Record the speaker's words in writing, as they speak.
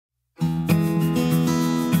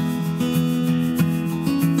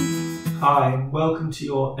Hi, and welcome to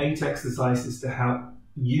your 8 exercises to help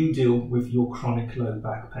you deal with your chronic low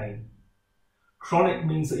back pain. Chronic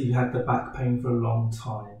means that you've had the back pain for a long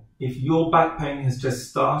time. If your back pain has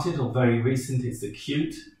just started or very recent, it's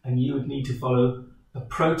acute, and you would need to follow a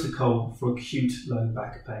protocol for acute low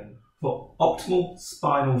back pain. For optimal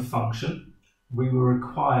spinal function, we will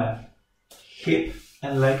require hip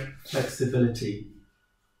and leg flexibility,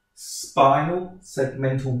 spinal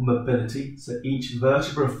segmental mobility, so each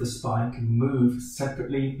vertebra of the spine can move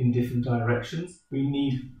separately in different directions. We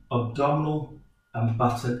need abdominal and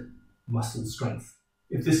buttock muscle strength.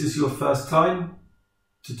 If this is your first time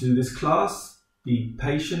to do this class, be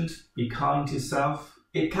patient, be kind to yourself.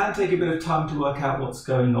 It can take a bit of time to work out what's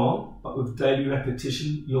going on, but with daily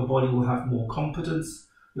repetition, your body will have more competence,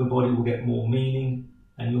 your body will get more meaning,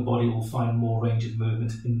 and your body will find more range of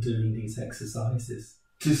movement in doing these exercises.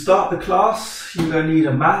 To start the class, you're going to need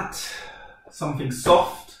a mat, something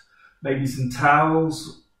soft, maybe some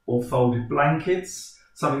towels or folded blankets,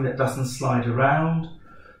 something that doesn't slide around.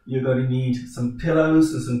 You're going to need some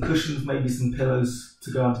pillows and some cushions, maybe some pillows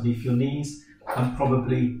to go underneath your knees, and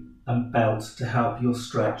probably a belt to help your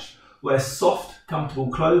stretch. Wear soft,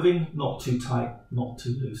 comfortable clothing, not too tight, not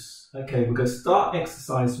too loose. Okay, we're going to start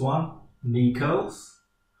exercise 1, knee curls.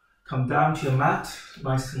 Come down to your mat,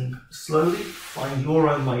 nice and slowly, find your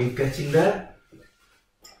own way of getting there.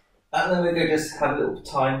 And then we're going to just have a little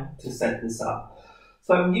time to set this up.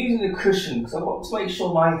 So I'm using a cushion because I want to make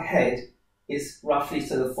sure my head is roughly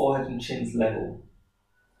to the forehead and chin's level.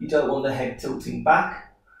 You don't want the head tilting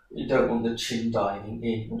back, you don't want the chin diving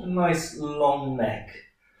in. You want a nice long neck.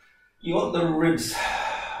 You want the ribs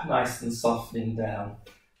nice and softening down.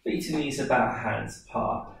 Feet and knees about hands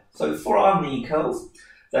apart. So for our knee curls,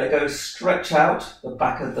 they go stretch out the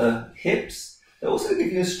back of the hips. They also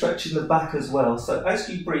give you a stretch in the back as well. So as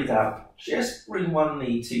you breathe out, just bring one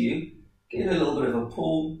knee to you, give it a little bit of a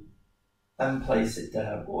pull and place it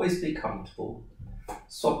down. Always be comfortable.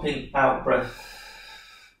 Swapping out breath,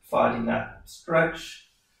 finding that stretch,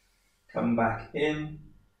 come back in,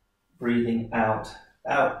 breathing out.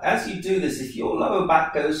 Now, as you do this, if your lower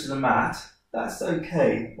back goes to the mat, that's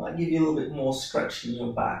okay. It might give you a little bit more stretch in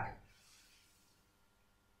your back.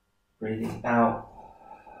 Breathing out,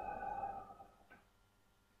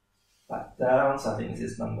 back down. So I think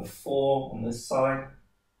this is number 4 on this side.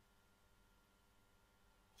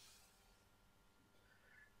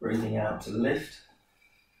 Breathing out to lift,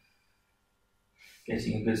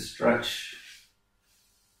 getting a good stretch.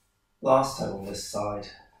 Last time on this side,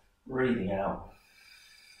 breathing out,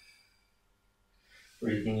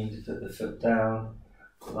 breathing in to put the foot down.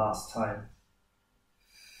 Last time.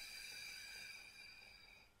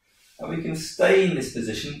 And we can stay in this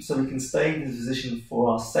position, so we can stay in this position for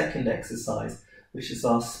our second exercise, which is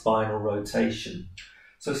our spinal rotation.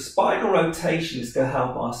 So spinal rotation is going to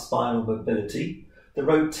help our spinal mobility. The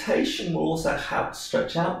rotation will also help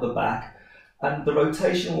stretch out the back, and the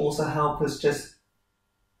rotation will also help us just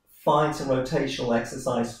find some rotational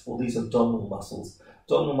exercise for these abdominal muscles.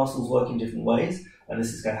 Abdominal muscles work in different ways, and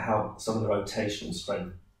this is going to help some of the rotational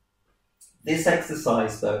strength. This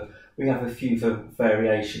exercise, though, we have a few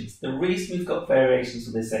variations. The reason we've got variations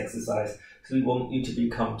for this exercise is because we want you to be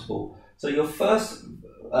comfortable. So your first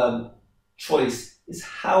choice is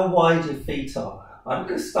how wide your feet are. I'm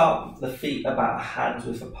going to start with the feet about hands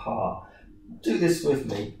width apart. Do this with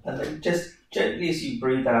me, and then just gently as you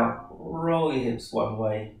breathe out, roll your hips one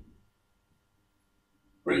way.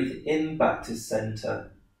 Breathe in back to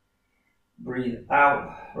center. Breathe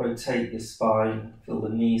out, rotate your spine, feel the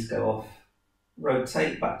knees go off.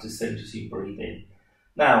 Rotate back to center as you breathe in.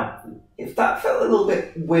 Now, if that felt a little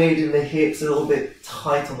bit weird in the hips, a little bit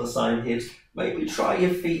tight on the side of the hips, maybe try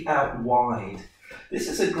your feet out wide. This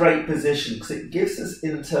is a great position because it gives us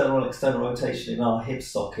internal and external rotation in our hip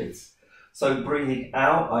sockets. So breathing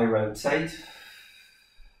out, I rotate.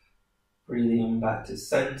 Breathing in back to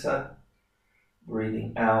center.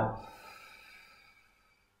 Breathing out,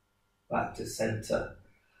 back to center.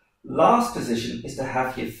 Last position is to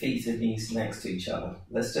have your feet and knees next to each other.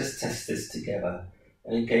 Let's just test this together.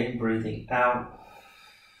 And again, breathing out,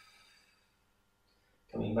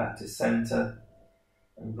 coming back to center,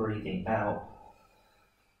 and breathing out,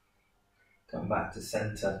 come back to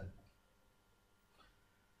center.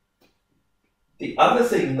 The other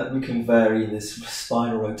thing that we can vary in this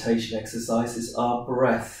spinal rotation exercise is our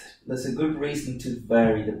breath. There's a good reason to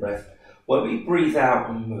vary the breath. When we breathe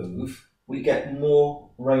out and move, we get more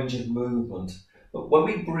range of movement. But when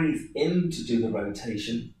we breathe in to do the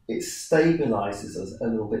rotation, it stabilizes us a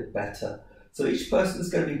little bit better. So each person is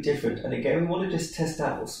going to be different. And again, we want to just test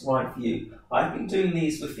out what's right for you. I've been doing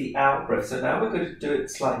these with the out breath, so now we're going to do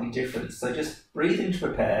it slightly different. So just breathe in to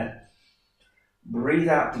prepare, breathe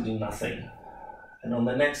out to do nothing. And on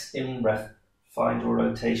the next in breath, find your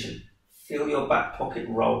rotation. Feel your back pocket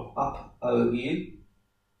roll up over you.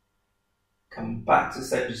 Come back to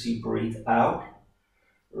center as you breathe out.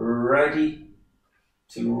 Ready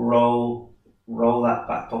to roll that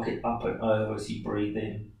back pocket up and over as you breathe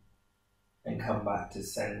in and come back to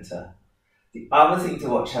center. The other thing to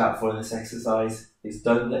watch out for in this exercise is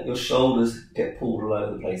don't let your shoulders get pulled all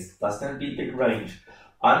over the place. That's going to be a big range.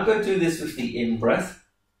 I'm going to do this with the in breath.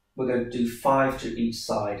 We're going to do 5 to each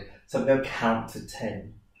side. So I'm going to count to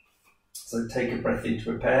 10. So take a breath in to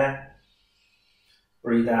prepare.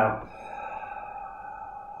 Breathe out.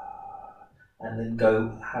 And then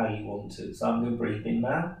go how you want to. So I'm going to breathe in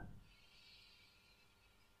now.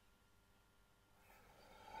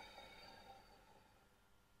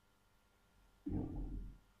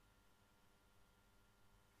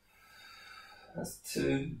 That's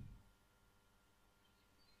 2.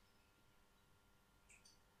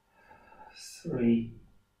 3.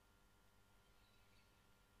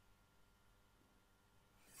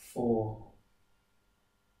 4.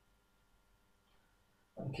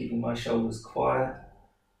 I'm keeping my shoulders quiet.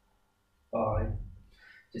 5.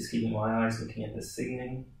 Just keeping my eyes looking at the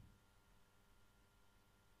ceiling.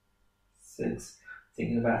 6.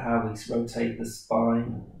 Thinking about how we rotate the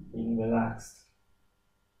spine, being relaxed.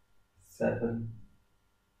 7.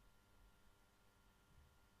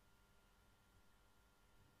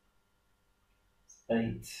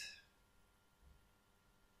 8.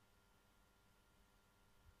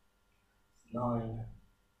 9.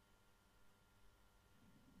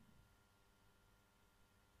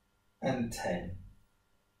 And 10.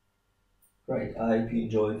 Great, I hope you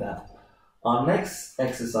enjoyed that. Our next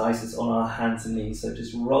exercise is on our hands and knees, so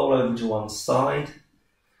just roll over to one side.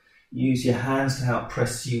 Use your hands to help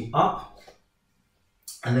press you up.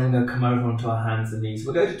 And then we're going to come over onto our hands and knees.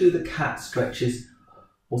 We're going to do the cat stretches,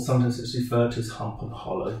 or sometimes it's referred to as hump and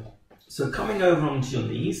hollow. So coming over onto your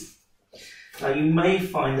knees. Now you may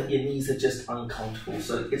find that your knees are just uncomfortable,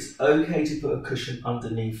 so it's okay to put a cushion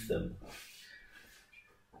underneath them.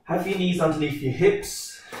 Have your knees underneath your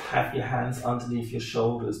hips, have your hands underneath your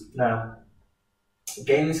shoulders. Now,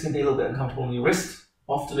 again, this can be a little bit uncomfortable on your wrist.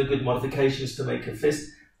 Often a good modification is to make a fist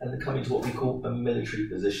and then come into what we call a military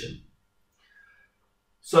position.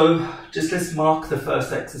 So just let's mark the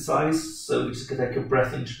first exercise. So we're just going to take a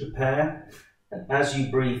breath in to prepare. And as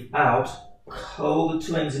you breathe out, curl the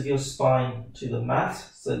 2 ends of your spine to the mat.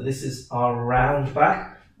 So this is our round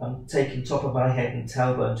back. I'm taking top of my head and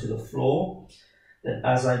tailbone to the floor. Then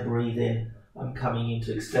as I breathe in, I'm coming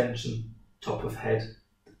into extension, top of head,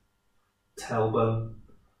 tailbone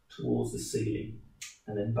towards the ceiling,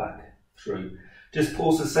 and then back through. Just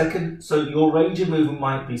pause a second. So your range of movement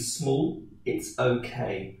might be small. It's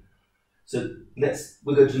okay. So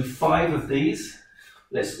we're going to do 5 of these.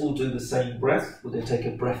 Let's all do the same breath. We're going to take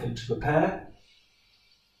a breath in to prepare.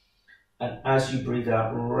 And as you breathe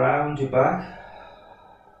out, round your back.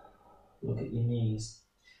 Look at your knees.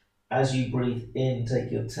 As you breathe in,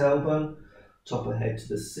 take your tailbone, top of head to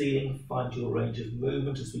the ceiling. Find your range of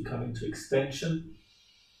movement as we come into extension.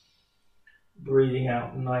 Breathing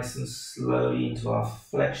out nice and slowly into our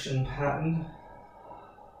flexion pattern.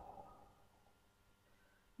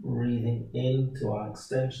 Breathing into our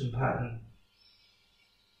extension pattern.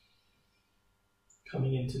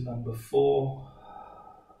 Coming into number 4.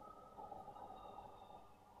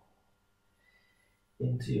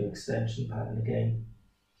 Into your extension pattern again.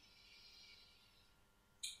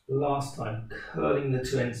 Last time, curling the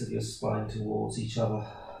 2 ends of your spine towards each other.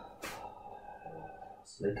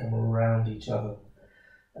 So they come around each other.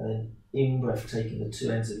 And then in breath, taking the 2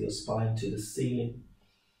 ends of your spine to the ceiling.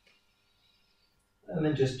 And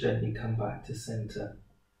then just gently come back to center.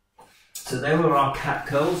 So there were our cat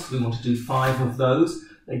curls. We want to do 5 of those.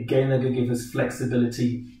 Again, they're going to give us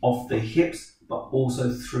flexibility off the hips, but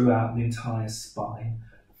also throughout the entire spine.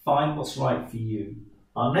 Find what's right for you.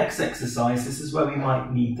 Our next exercise, this is where we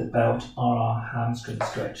might need the belt, are our hamstring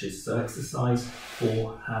stretches. So exercise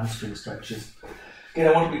 4 hamstring stretches. Again,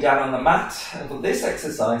 I want to be down on the mat. And for this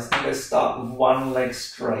exercise, I'm going to start with one leg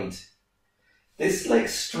straight. This leg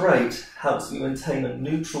straight helps you maintain a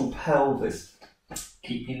neutral pelvis.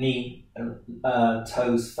 Keep your knee and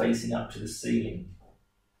toes facing up to the ceiling.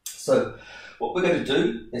 So what we're going to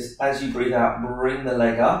do is, as you breathe out, bring the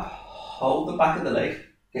leg up, hold the back of the leg,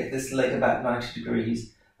 get this leg about 90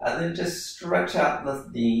 degrees, and then just stretch out the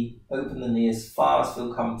knee, open the knee as far as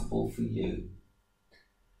feels comfortable for you.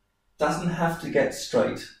 Doesn't have to get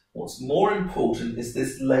straight. What's more important is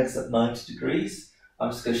this leg's at 90 degrees.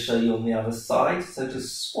 I'm just going to show you on the other side. So to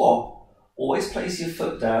swap, always place your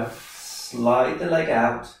foot down, slide the leg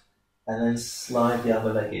out, and then slide the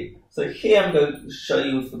other leg in. So here I'm going to show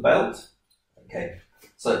you with the belt. Okay,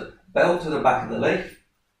 so belt to the back of the leg.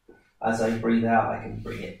 As I breathe out, I can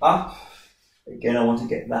bring it up. Again, I want to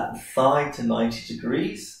get that thigh to 90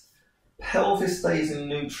 degrees. Pelvis stays in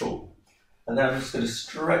neutral. And then I'm just going to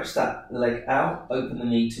stretch that leg out, open the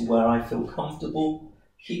knee to where I feel comfortable,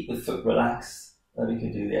 keep the foot relaxed, then we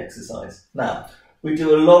can do the exercise. Now, we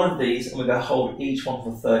do a lot of these and we're going to hold each one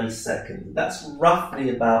for 30 seconds. That's roughly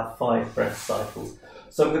about 5 breath cycles.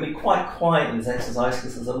 So we're going to be quite quiet in this exercise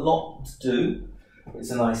because there's a lot to do.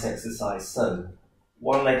 It's a nice exercise. So,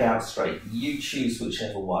 one leg out straight. You choose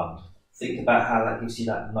whichever one. Think about how that gives you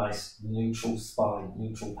that nice neutral spine,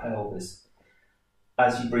 neutral pelvis.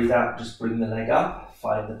 As you breathe out, just bring the leg up,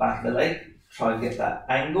 find the back of the leg, try and get that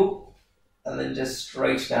angle, and then just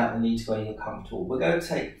straighten out the knee to where you're comfortable. We're going to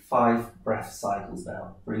take 5 breath cycles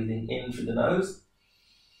now. Breathing in through the nose.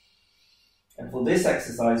 And for this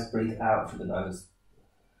exercise, breathe out through the nose.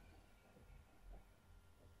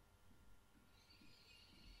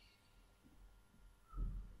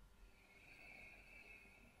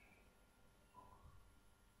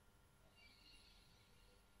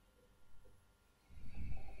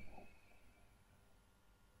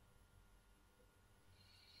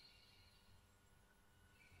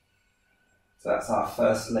 So that's our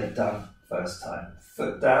first leg done, first time.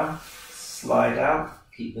 Foot down, slide out,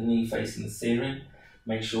 keep the knee facing the ceiling.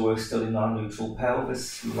 Make sure we're still in our neutral pelvis,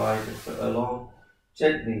 slide the foot along,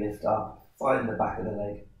 gently lift up, find the back of the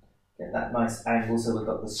leg. Get that nice angle so we've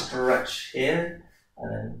got the stretch here,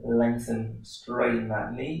 and then lengthen, straighten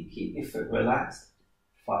that knee, keep your foot relaxed.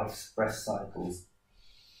 5 breath cycles.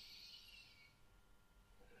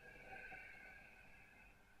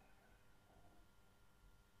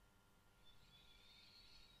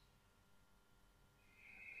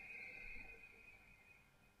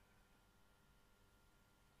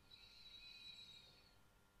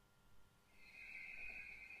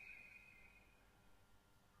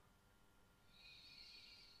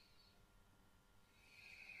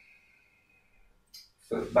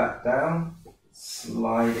 Foot back down,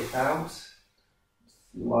 slide it out,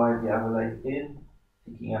 slide the other leg in,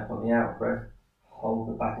 picking up on the out breath, hold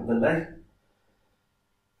the back of the leg,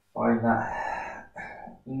 find that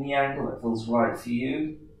knee angle that feels right for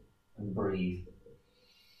you, and breathe.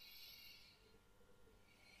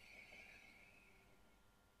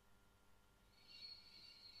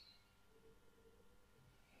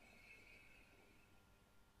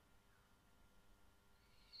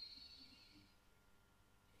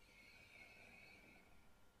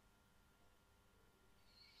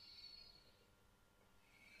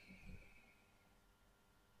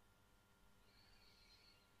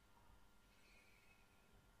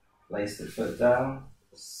 Place the foot down,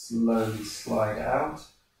 slowly slide out,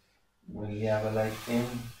 bring the other leg in,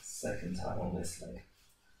 second time on this leg.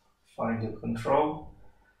 Find your control,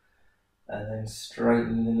 and then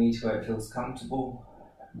straighten the knee to where it feels comfortable,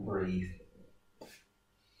 breathe.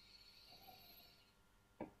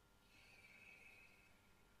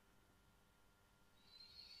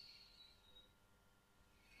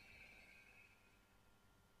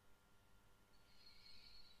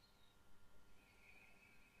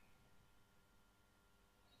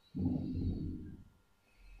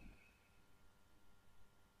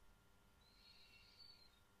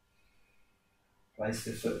 Place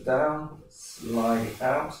the foot down, slide it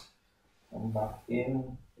out, and back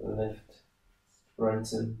in, lift,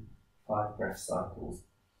 straighten, 5 breath cycles.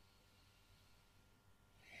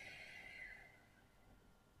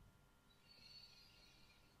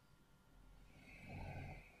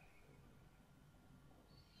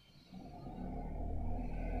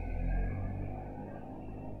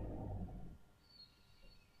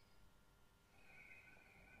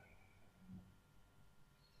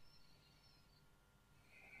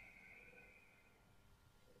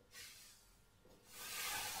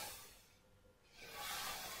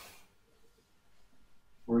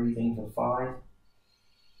 Breathing for 5.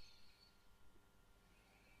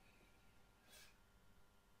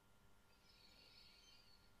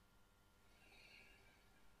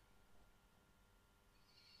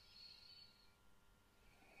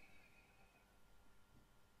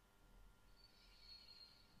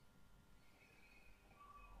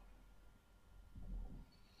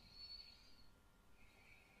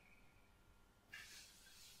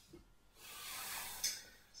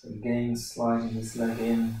 So again, sliding this leg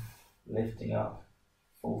in, lifting up,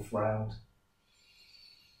 4th round.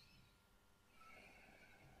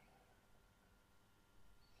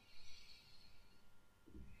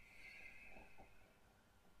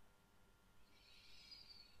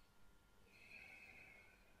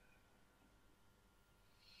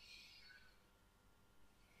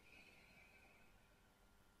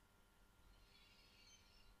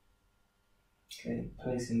 Okay,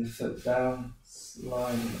 placing the foot down,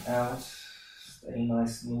 sliding out, stay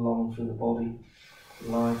nice and long through the body.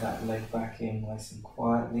 Lie that leg back in nice and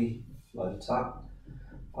quietly, float up,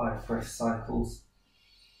 5 breath cycles.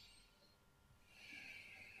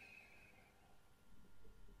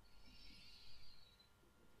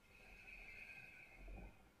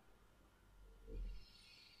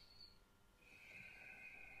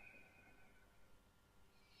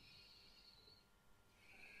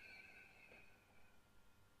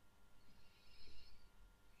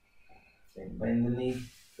 Okay, bend the knee,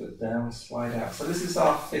 foot down, slide out. So this is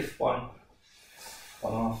our 5th one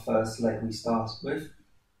on our first leg we started with.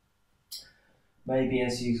 Maybe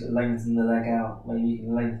as you lengthen the leg out, maybe you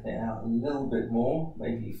can lengthen it out a little bit more.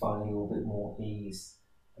 Maybe you find a little bit more ease.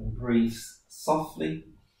 And breathe softly.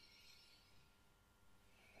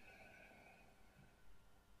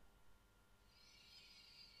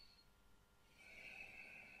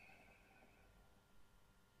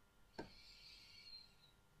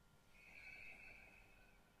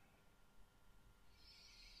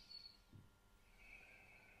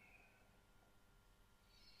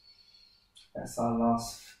 That's our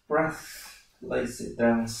last breath. Place it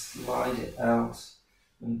down, slide it out.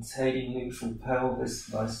 Maintaining neutral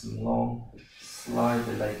pelvis, nice and long. Slide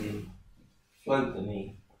the leg in, float the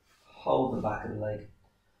knee, hold the back of the leg.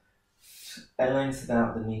 And lengthen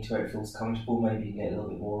out the knee to where it feels comfortable. Maybe you get a little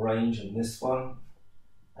bit more range in this one.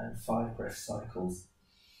 And 5 breath cycles.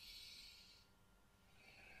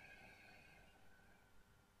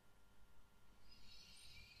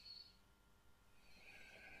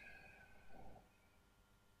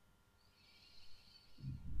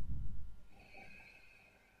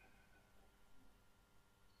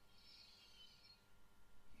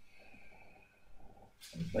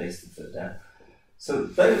 And place the foot down. So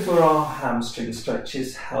those were our hamstring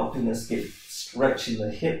stretches, helping us get stretching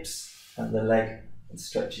the hips and the leg and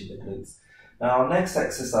stretching the glutes. Now our next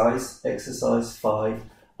exercise, exercise 5,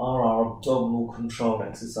 are our abdominal control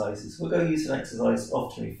exercises. We're going to use an exercise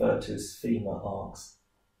often referred to as femur arcs.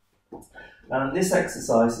 Now in this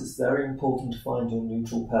exercise, it's very important to find your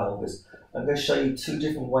neutral pelvis. I'm going to show you 2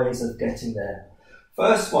 different ways of getting there.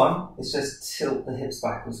 First one is just tilt the hips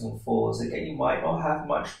backwards and forwards. Again, you might not have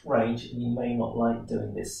much range and you may not like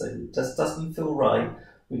doing this, so it just doesn't feel right.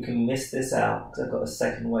 We can miss this out because I've got a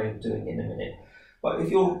second way of doing it in a minute. But if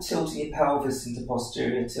you're tilting your pelvis into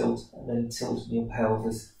posterior tilt and then tilting your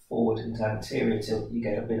pelvis forward into anterior tilt, you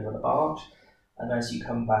get a bit of an arch. And as you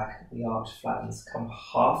come back, the arch flattens. Come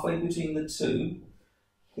halfway between the 2,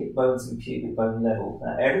 hip bones and pubic bone level.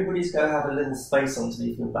 Now everybody's going to have a little space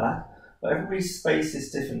underneath your back. But everybody's space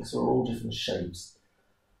is different because we're all different shapes.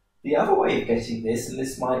 The other way of getting this, and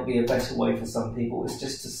this might be a better way for some people, is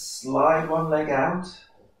just to slide one leg out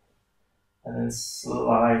and then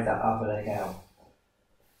slide that other leg out.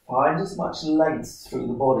 Find as much length through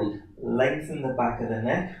the body. Lengthen the back of the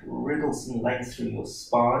neck, wriggle some length through your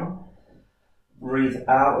spine. Breathe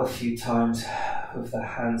out a few times with the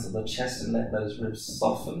hands on the chest and let those ribs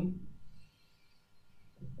soften.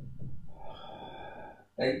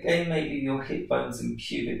 Again, maybe your hip bones and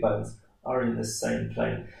pubic bones are in the same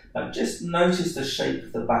plane. Now just notice the shape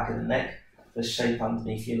of the back of the neck, the shape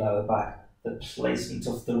underneath your lower back, the placement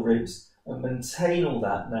of the ribs, and maintain all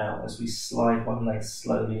that now as we slide one leg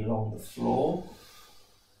slowly along the floor.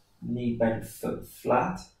 Knee bent, foot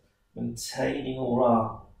flat, maintaining all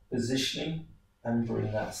our positioning and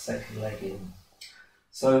bring that second leg in.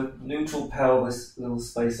 So neutral pelvis, little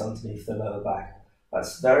space underneath the lower back.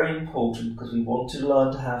 That's very important because we want to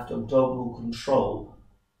learn to have abdominal control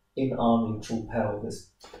in our neutral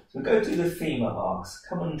pelvis. So we'll go through the femur arcs.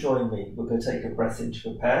 Come and join me. We're going to take a breath in to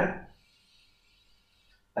prepare.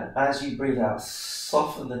 And as you breathe out,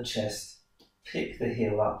 soften the chest, pick the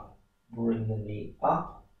heel up, bring the knee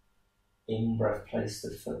up. In breath, place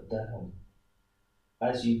the foot down.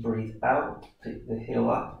 As you breathe out, pick the heel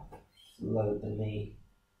up, float the knee,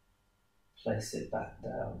 place it back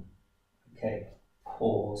down. Okay.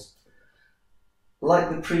 Pause. Like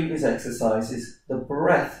the previous exercises, the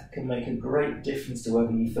breath can make a great difference to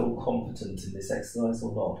whether you feel competent in this exercise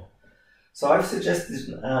or not. So I've suggested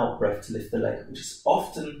an out breath to lift the leg, which is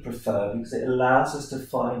often preferred because it allows us to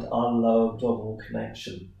find our lower abdominal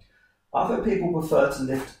connection. Other people prefer to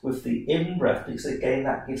lift with the in breath because again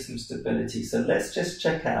that gives them stability. So let's just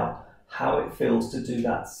check out how it feels to do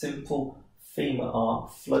that simple femur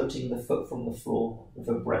arc, floating the foot from the floor with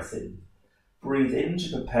a breath in. Breathe in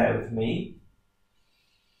to prepare with me.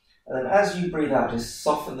 And then as you breathe out, just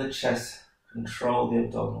soften the chest, control the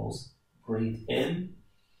abdominals. Breathe in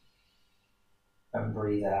and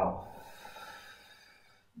breathe out.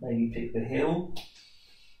 Maybe pick the heel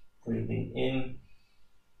Breathing in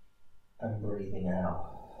and breathing out.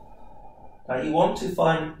 Now you want to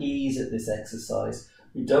find ease at this exercise.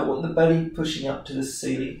 We don't want the belly pushing up to the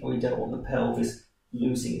ceiling, and we don't want the pelvis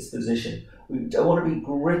losing its position. We don't want to be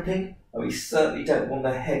gripping, and we certainly don't want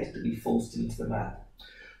the head to be forced into the mat.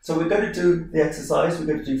 So we're going to do the exercise. We're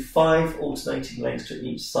going to do 5 alternating legs to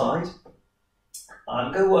each side.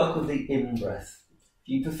 I'm going to work with the in-breath. If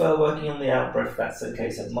you prefer working on the out-breath, that's okay.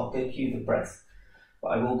 So I'm not going to cue the breath, but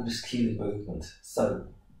I will just cue the movement. So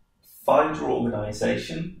find your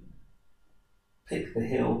organisation, pick the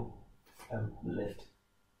heel and lift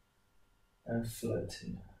and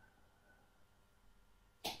floating.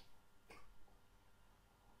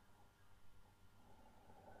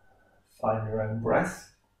 Find your own breath.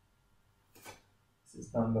 This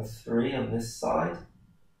is number 3 on this side.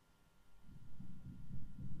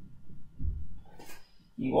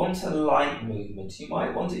 You want a light movement. You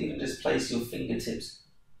might want to even just place your fingertips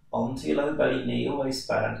onto your low belly, knee or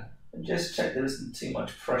waistband and just check there isn't too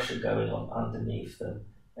much pressure going on underneath them.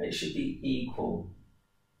 And it should be equal.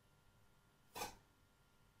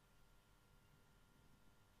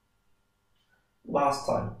 Last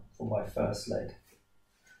time for my first leg.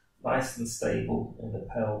 Nice and stable in the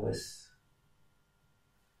pelvis.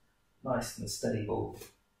 Nice and stable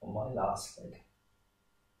on my last leg.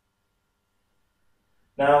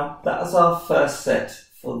 Now, that was our first set.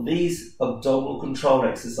 For these abdominal control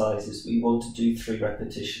exercises, we want to do 3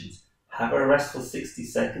 repetitions. Have a rest for 60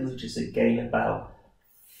 seconds, which is again about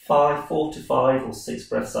 4 to 5 or 6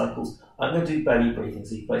 breath cycles. I'm going to do belly breathing.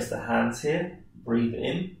 So you place the hands here, breathe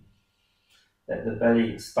in, let the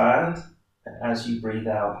belly expand, and as you breathe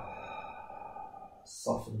out,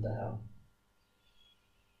 soften down.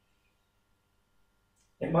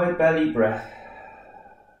 In my belly breath,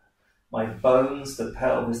 my bones, the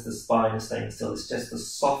pelvis, the spine are staying still. It's just the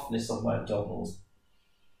softness of my abdominals.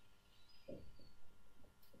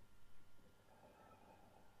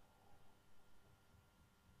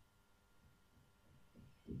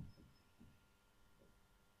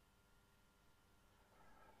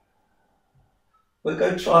 We're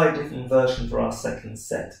going to try a different version for our second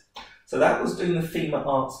set. So that was doing the femur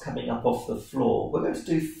arcs coming up off the floor. We're going to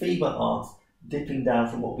do femur arcs dipping down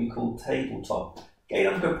from what we call tabletop.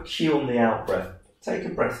 Again, I'm going to cue on the out breath. Take a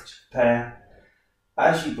breath to prepare.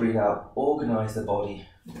 As you breathe out, organise the body.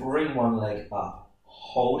 Bring one leg up.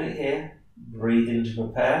 Hold it here. Breathe in to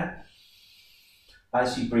prepare.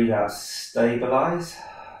 As you breathe out, stabilise.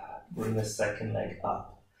 Bring the second leg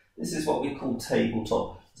up. This is what we call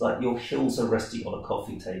tabletop. It's like your heels are resting on a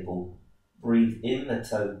coffee table. Breathe in, the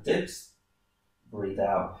toe dips. Breathe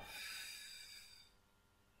out.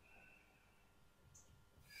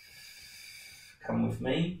 Come with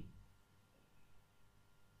me.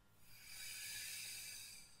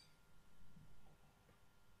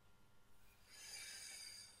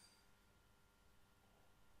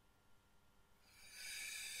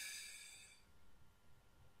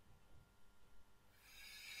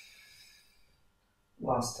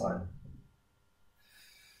 Last time.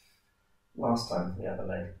 Last time for the other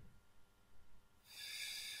leg.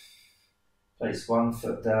 Place one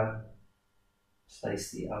foot down.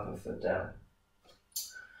 Place the other foot down.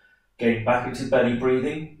 Getting back into belly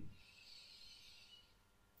breathing.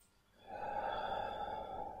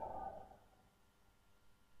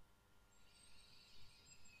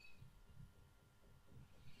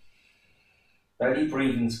 Belly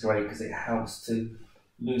breathing is great because it helps to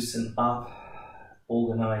loosen up,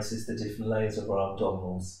 organises the different layers of our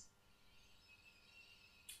abdominals.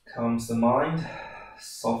 Calms the mind,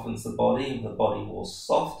 softens the body. With the body more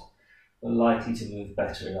soft, we're likely to move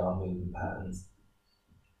better in our movement patterns.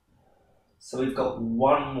 So we've got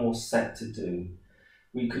one more set to do.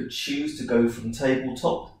 We could choose to go from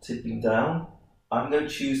tabletop, tipping down. I'm going to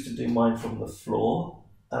choose to do mine from the floor,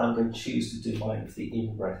 and I'm going to choose to do mine with the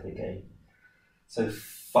in-breath again. So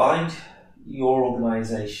find your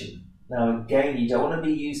organisation. Now again, you don't want to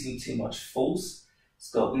be using too much force. It's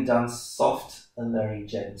got to be done soft and very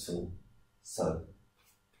gentle. So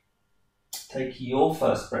take your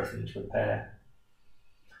first breath in to prepare.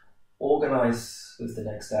 Organise with the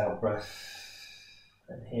next out breath.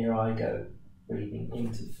 And here I go, breathing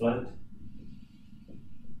in to float.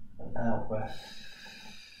 And out breath,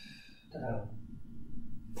 down.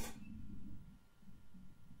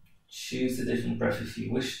 Choose a different breath if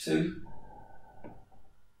you wish to.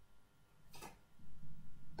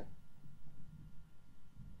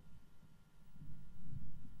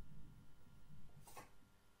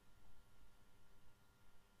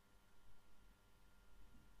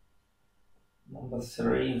 Number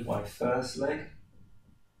 3 with my first leg.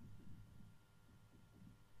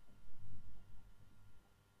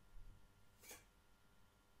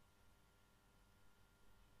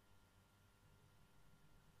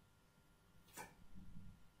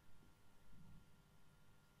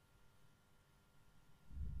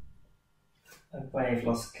 I may have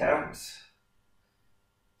lost count.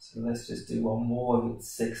 So let's just do one more. If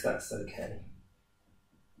it's 6, that's okay.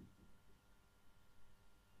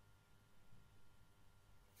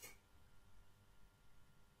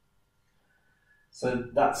 So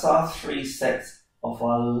that's our 3 sets of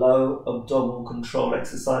our low abdominal control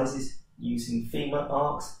exercises using femur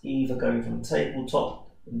arcs, either going from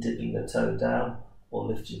tabletop and dipping the toe down or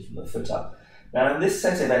lifting from the foot up. Now in this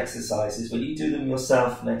set of exercises, when you do them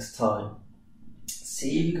yourself next time,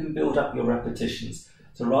 see if you can build up your repetitions.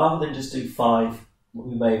 So rather than just do 5,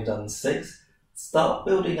 we may have done 6, start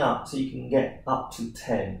building up so you can get up to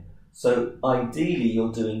 10. So ideally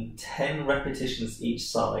you're doing 10 repetitions each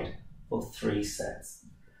side for 3 sets.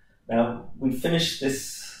 Now we finished this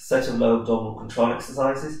set of low abdominal control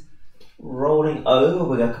exercises. Rolling over,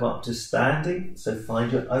 we're going to come up to standing. So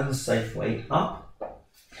find your own safe way up.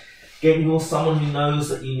 Again, you're someone who knows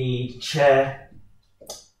that you need a chair.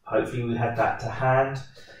 Hopefully we had that to hand.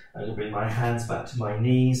 I'm going to bring my hands back to my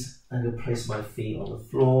knees. I'm going to place my feet on the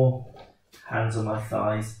floor, hands on my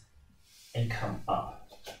thighs, and come up.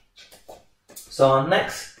 So our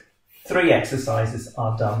next 3 exercises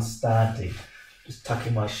are done standing. Just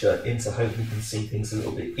tucking my shirt in so hopefully you can see things a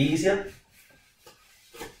little bit easier.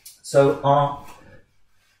 So our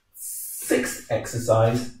 6th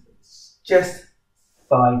exercise is just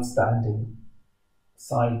side standing,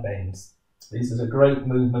 side bends. This is a great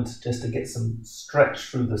movement just to get some stretch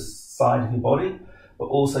through the side of your body, but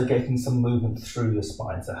also getting some movement through your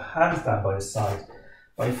spine. So hands down by your side.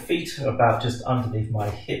 My feet are about just underneath my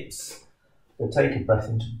hips. We'll take a breath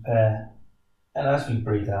in to prepare. And as we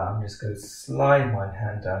breathe out, I'm just going to slide my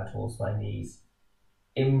hand down towards my knees.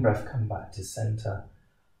 In breath, come back to center.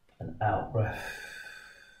 And out breath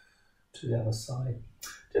to the other side.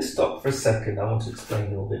 Just stop for a second. I want to explain a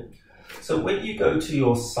little bit. So when you go to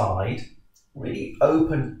your side, really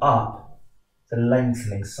open up the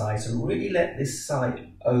lengthening side. So really let this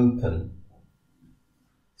side open.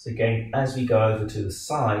 So again, as we go over to the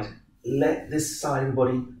side, let this side of the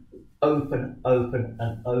body open, open,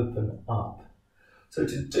 and open up. So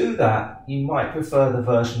to do that, you might prefer the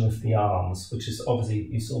version with the arms, which is obviously,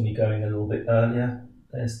 you saw me going a little bit earlier.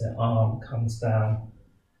 There's the arm, comes down,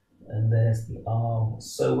 and there's the arm.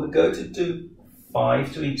 So we're going to do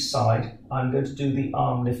 5 to each side. I'm going to do the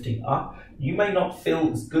arm lifting up. You may not feel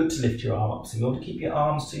it's good to lift your arm up, so you want to keep your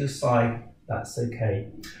arms to your side, that's okay.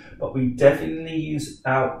 But we definitely use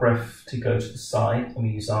out breath to go to the side, and we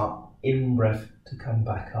use our in breath to come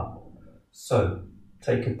back up. So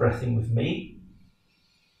take a breath in with me.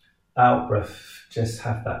 Out breath, just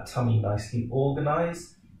have that tummy nicely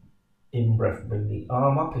organized. In breath, bring the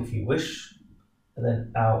arm up if you wish. And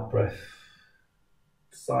then out breath,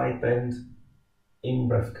 side bend. In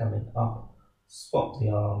breath, coming up. Swap the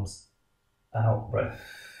arms. Out breath.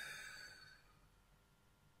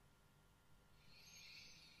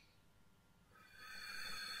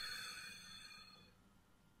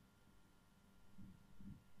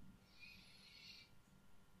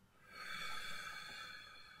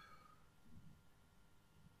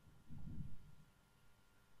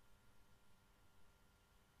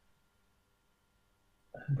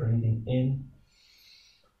 And breathing in.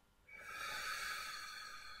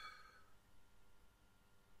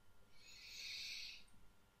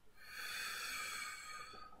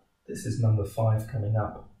 This is number 5 coming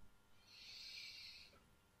up.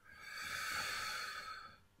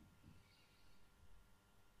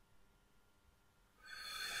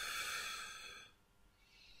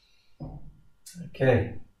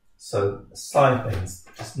 Okay, so side bends,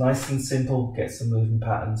 just nice and simple, get some movement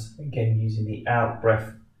patterns, again using the out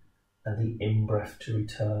breath and the in breath to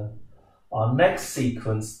return. Our next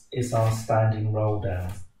sequence is our standing roll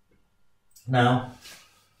down. Now,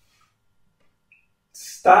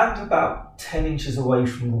 stand about 10 inches away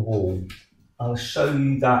from the wall. I'll show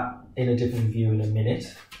you that in a different view in a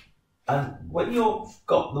minute. And when you've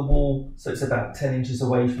got the wall, so it's about 10 inches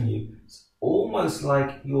away from you, it's almost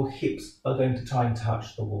like your hips are going to try and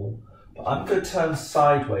touch the wall. But I'm going to turn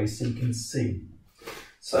sideways so you can see.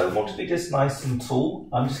 So I want to be just nice and tall.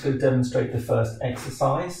 I'm just going to demonstrate the first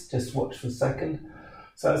exercise. Just watch for a second.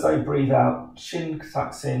 So as I breathe out, chin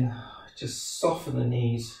tucks in, just soften the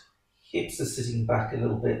knees. Hips are sitting back a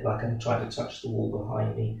little bit like I'm trying to touch the wall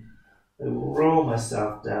behind me. I roll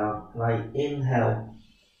myself down and I inhale,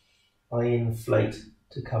 I inflate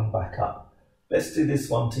to come back up. Let's do this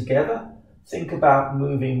one together. Think about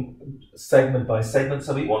moving segment by segment.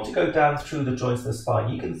 So we want to go down through the joints of the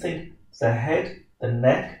spine. You can think the head, the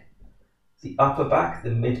neck, the upper back, the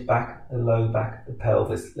mid back, the low back, the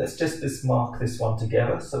pelvis. Let's just mark this one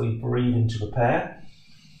together. So we breathe in to prepare.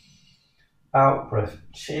 Out breath,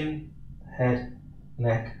 chin, head,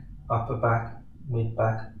 neck, upper back, mid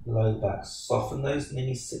back, low back. Soften those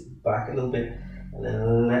knees, sit back a little bit, and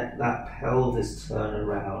then let that pelvis turn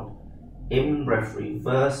around. In breath,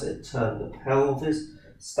 reverse it, turn the pelvis,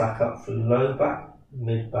 stack up through low back,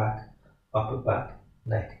 mid back, upper back,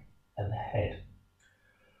 neck, and head.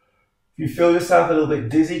 If you feel yourself a little bit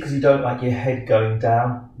dizzy because you don't like your head going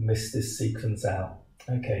down, miss this sequence out.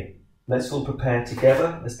 Okay, let's all prepare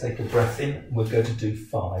together. Let's take a breath in. We're going to do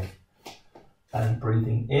 5. And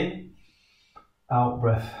breathing in, out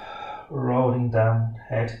breath, rolling down,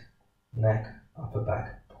 head, neck, upper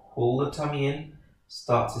back. Pull the tummy in,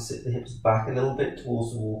 start to sit the hips back a little bit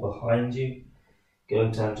towards the wall behind you. Go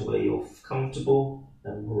down to where you're comfortable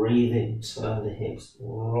and breathe in, turn the hips,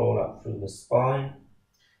 roll up through the spine.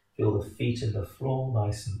 Feel the feet in the floor,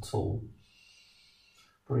 nice and tall.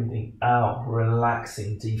 Breathing out,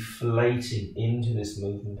 relaxing, deflating into this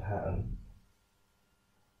movement pattern.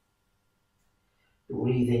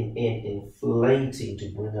 Breathing in, inflating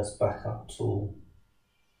to bring us back up tall.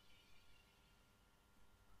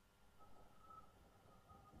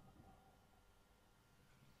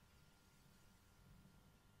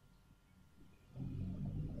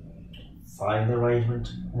 Find the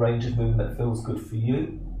range of movement that feels good for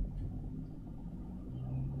you.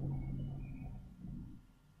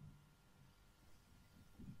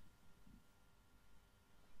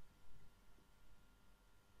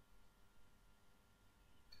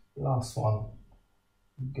 Last one.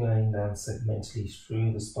 Going down segmentally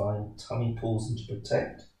through the spine, tummy pulls in to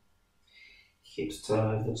protect. Hips turn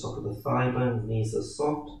over the top of the thigh bone, knees are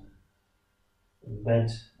soft and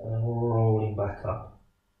bent, and then rolling back up,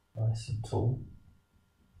 nice and tall.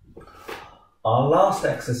 Our last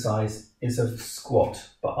exercise is a squat,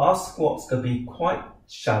 but our squat's going to be quite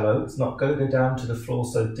shallow. It's not going to go down to the floor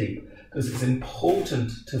so deep because it's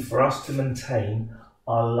important for us to maintain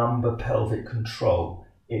our lumbar pelvic control.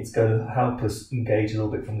 It's going to help us engage a little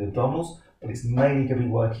bit from the abdominals, but it's mainly going to be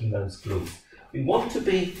working those glutes. We want to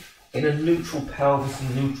be in a neutral pelvis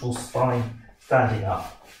and neutral spine, standing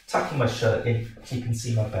up, tucking my shirt in so you can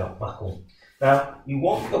see my belt buckle. Now, you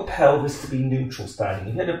want your pelvis to be neutral standing.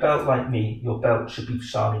 If you had a belt like me, your belt should be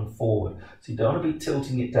shining forward. So you don't want to be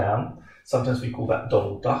tilting it down. Sometimes we call that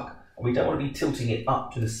Donald Duck. And we don't want to be tilting it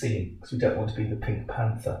up to the ceiling because we don't want to be the Pink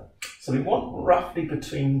Panther. So we want roughly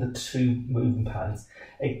between the two movement patterns.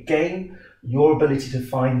 Again, your ability to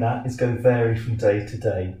find that is going to vary from day to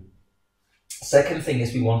day. Second thing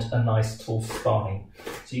is we want a nice tall spine.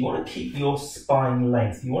 So you want to keep your spine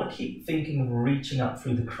length. You want to keep thinking of reaching up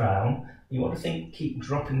through the crown. You want to keep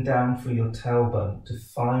dropping down through your tailbone to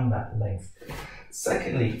find that length.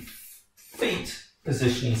 Secondly, feet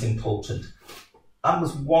positioning is important. I'm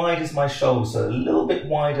as wide as my shoulders, so a little bit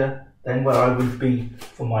wider than where I would be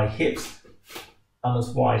for my hips. I'm as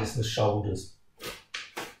wide as the shoulders.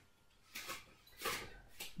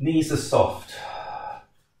 Knees are soft.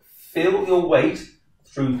 Feel your weight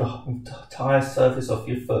through the entire surface of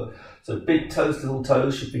your foot. So big toes, little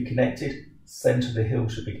toes should be connected. Centre of the heel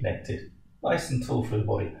should be connected. Nice and tall through the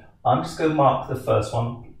body. I'm just going to mark the first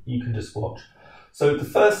one. You can just watch. So the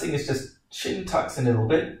first thing is just chin tucks in a little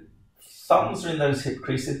bit. Thumbs are in those hip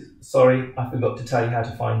creases. Sorry, I forgot to tell you how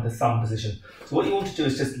to find the thumb position. So what you want to do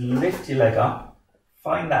is just lift your leg up.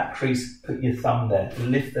 Find that crease, put your thumb there.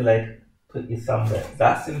 Lift the leg, put your thumb there.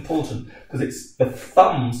 That's important because it's the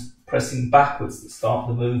thumbs pressing backwards that start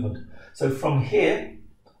the movement. So from here,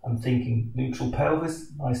 I'm thinking neutral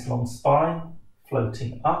pelvis, nice long spine,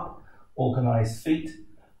 floating up, organised feet.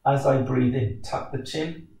 As I breathe in, tuck the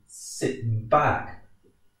chin, sit back.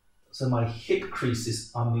 So my hip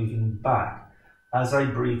creases are moving back. As I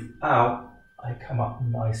breathe out, I come up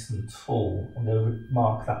nice and tall. I'm going to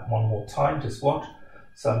mark that one more time, just watch.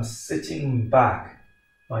 So I'm sitting back.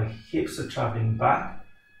 My hips are travelling back.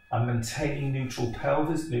 I'm maintaining neutral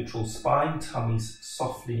pelvis, neutral spine, tummies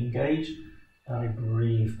softly engaged. And I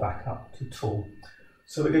breathe back up to tall.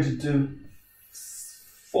 So we're going to do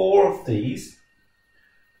 4 of these.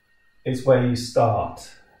 Is where you start.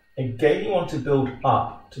 Again, you want to build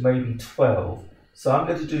up to maybe 12. So I'm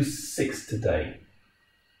going to do 6 today.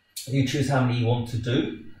 You choose how many you want to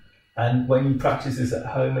do. And when you practice this at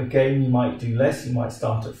home, again, you might do less. You might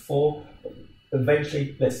start at 4. But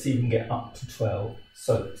eventually, let's see if we can get up to 12.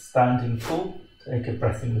 So standing tall, take a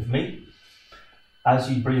breath in with me. As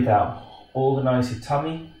you breathe out, organise your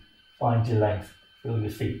tummy, find your length, feel your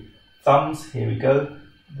feet. Thumbs, here we go.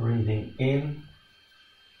 Breathing in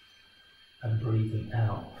and breathing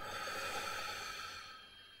out.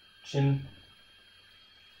 Chin.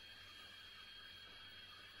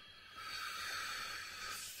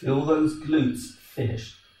 Feel those glutes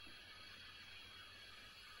finished.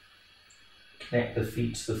 Connect the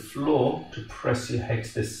feet to the floor to press your head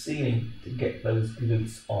to the ceiling to get those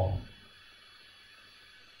glutes on.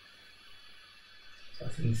 So I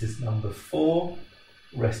think this is number 4.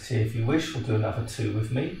 Rest here if you wish. We'll do another 2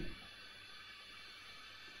 with me.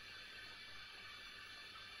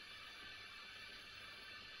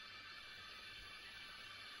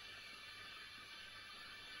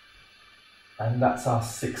 And that's our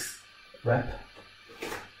 6th rep,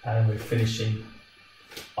 and we're finishing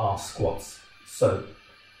our squats. So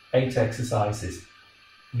 8 exercises: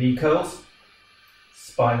 knee curls,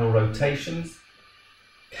 spinal rotations,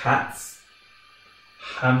 cats,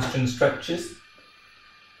 hamstring stretches,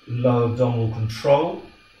 lower abdominal control,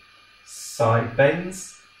 side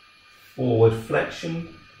bends, forward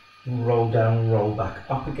flexion, roll down, roll back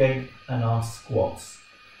up again, and our squats.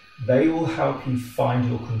 They will help you find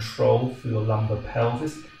your control for your lumbar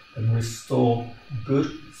pelvis and restore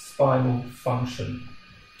good spinal function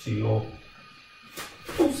to your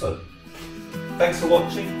torso. Thanks for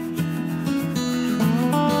watching.